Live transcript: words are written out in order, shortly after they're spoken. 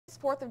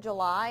4th of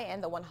July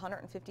and the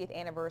 150th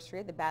anniversary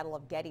of the Battle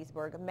of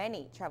Gettysburg.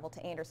 Many travel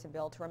to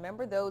Andersonville to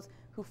remember those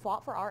who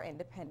fought for our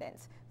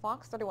independence.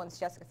 Fox 31's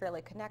Jessica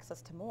Fairley connects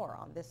us to more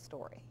on this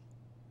story.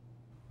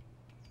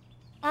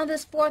 On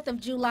this 4th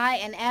of July,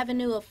 an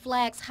avenue of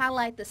flags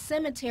highlight the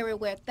cemetery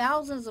where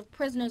thousands of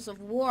prisoners of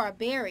war are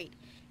buried.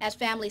 As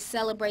families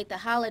celebrate the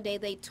holiday,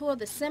 they tour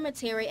the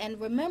cemetery and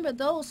remember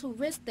those who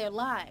risked their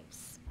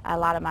lives. A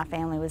lot of my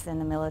family was in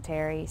the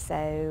military,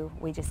 so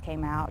we just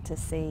came out to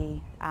see.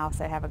 I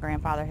also have a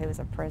grandfather who was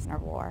a prisoner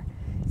of war,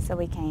 so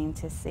we came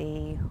to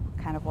see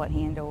kind of what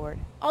he endured.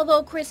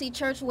 Although Chrissy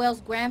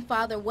Churchwell's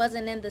grandfather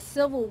wasn't in the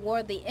Civil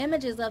War, the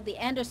images of the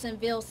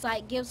Andersonville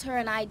site gives her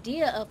an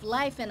idea of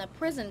life in a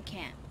prison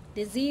camp.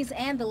 Disease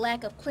and the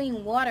lack of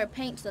clean water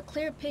paints a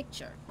clear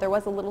picture. There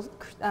was a little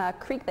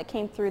creek that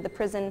came through the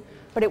prison,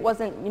 but it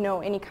wasn't,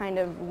 any kind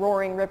of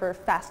roaring river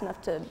fast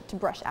enough to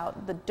brush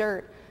out the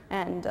dirt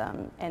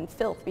and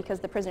filth, because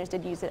the prisoners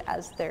did use it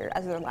as their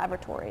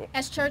laboratory.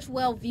 As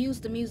Churchwell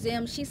views the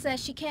museum, she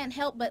says she can't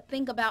help but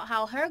think about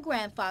how her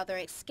grandfather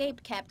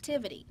escaped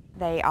captivity.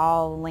 They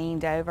all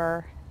leaned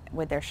over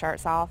with their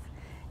shirts off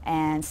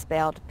and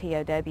spelled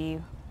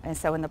POW, and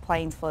so when the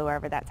planes flew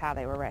over, that's how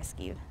they were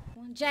rescued.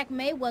 Jack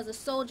May was a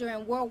soldier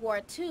in World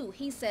War II.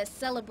 He says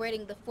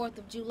celebrating the 4th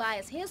of July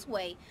is his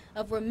way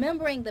of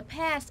remembering the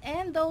past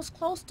and those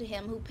close to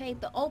him who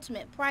paid the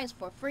ultimate price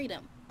for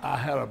freedom. I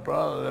had a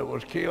brother that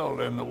was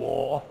killed in the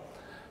war.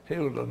 He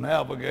was a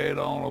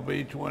navigator on a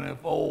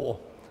B-24,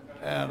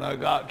 and I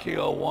got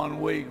killed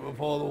 1 week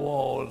before the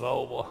war was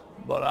over,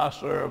 but I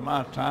served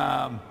my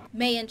time.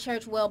 May and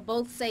Churchwell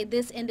both say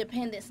this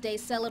Independence Day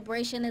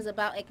celebration is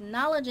about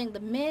acknowledging the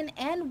men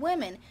and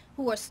women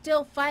who are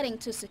still fighting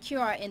to secure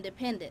our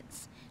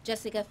independence.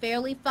 Jessica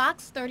Fairley,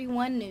 Fox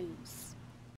 31 News.